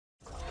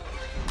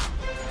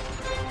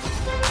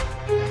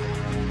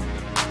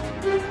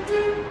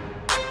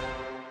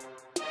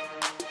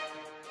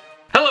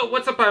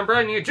what's up, I'm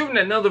Brian here, doing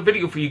another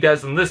video for you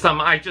guys, and this time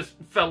I just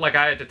felt like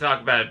I had to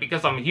talk about it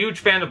because I'm a huge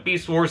fan of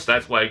Beast Wars.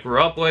 That's what I grew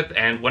up with,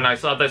 and when I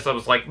saw this I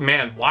was like,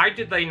 man, why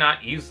did they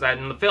not use that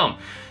in the film?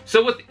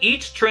 So with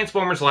each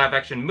Transformers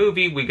live-action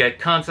movie, we get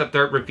concept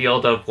art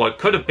revealed of what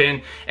could have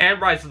been,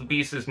 and Rise of the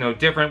Beast is no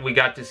different. We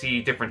got to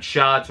see different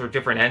shots or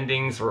different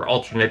endings or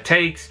alternate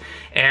takes,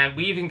 and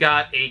we even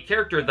got a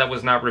character that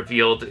was not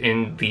revealed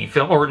in the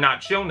film, or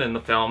not shown in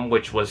the film,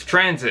 which was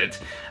Transit,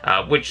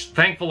 which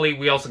thankfully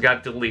we also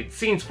got deleted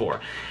scenes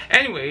for.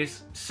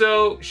 Anyways,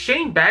 so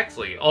Shane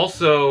Baxley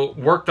also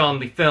worked on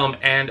the film,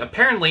 and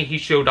apparently he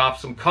showed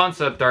off some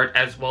concept art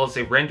as well as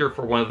a render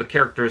for one of the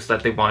characters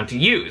that they wanted to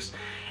use.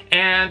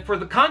 And for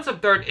the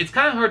concept art, it's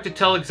kind of hard to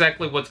tell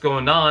exactly what's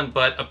going on,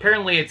 but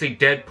apparently it's a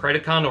dead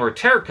Predacon or a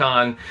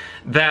Terracon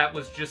that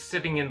was just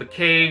sitting in the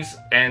caves,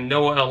 and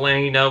Noah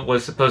Elena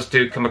was supposed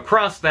to come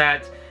across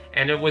that,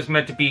 and it was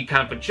meant to be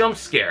kind of a jump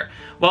scare.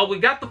 Well, we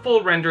got the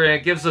full render, and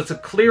it gives us a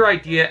clear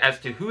idea as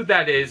to who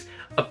that is.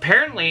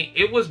 Apparently,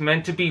 it was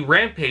meant to be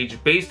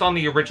Rampage, based on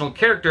the original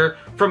character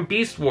from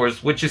Beast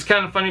Wars, which is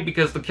kind of funny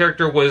because the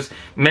character was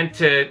meant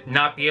to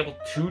not be able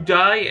to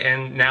die,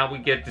 and now we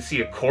get to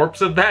see a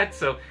corpse of that,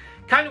 so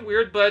kind of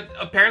weird, but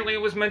apparently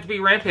it was meant to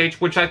be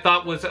Rampage, which I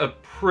thought was a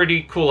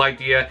pretty cool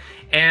idea.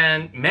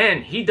 And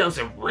man, he does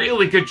a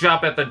really good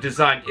job at the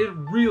design. It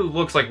really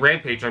looks like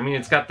Rampage. I mean,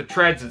 it's got the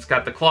treads, it's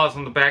got the claws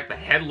on the back, the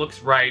head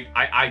looks right.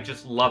 I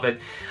just love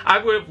it. I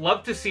would have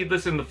loved to see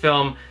this in the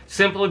film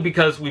simply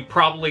because we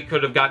probably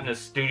could have gotten a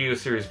Studio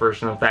Series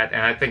version of that,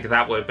 and I think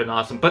that would have been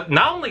awesome. But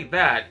not only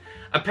that,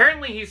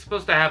 apparently he's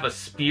supposed to have a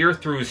spear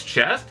through his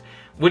chest,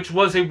 which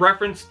was a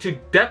reference to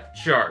Depth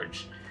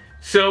Charge.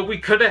 So we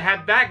could have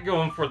had that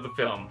going for the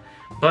film.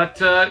 But,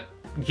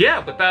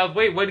 yeah, with that out of the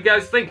way, what do you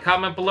guys think?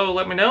 Comment below,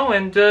 let me know,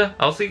 and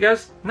I'll see you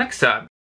guys next time.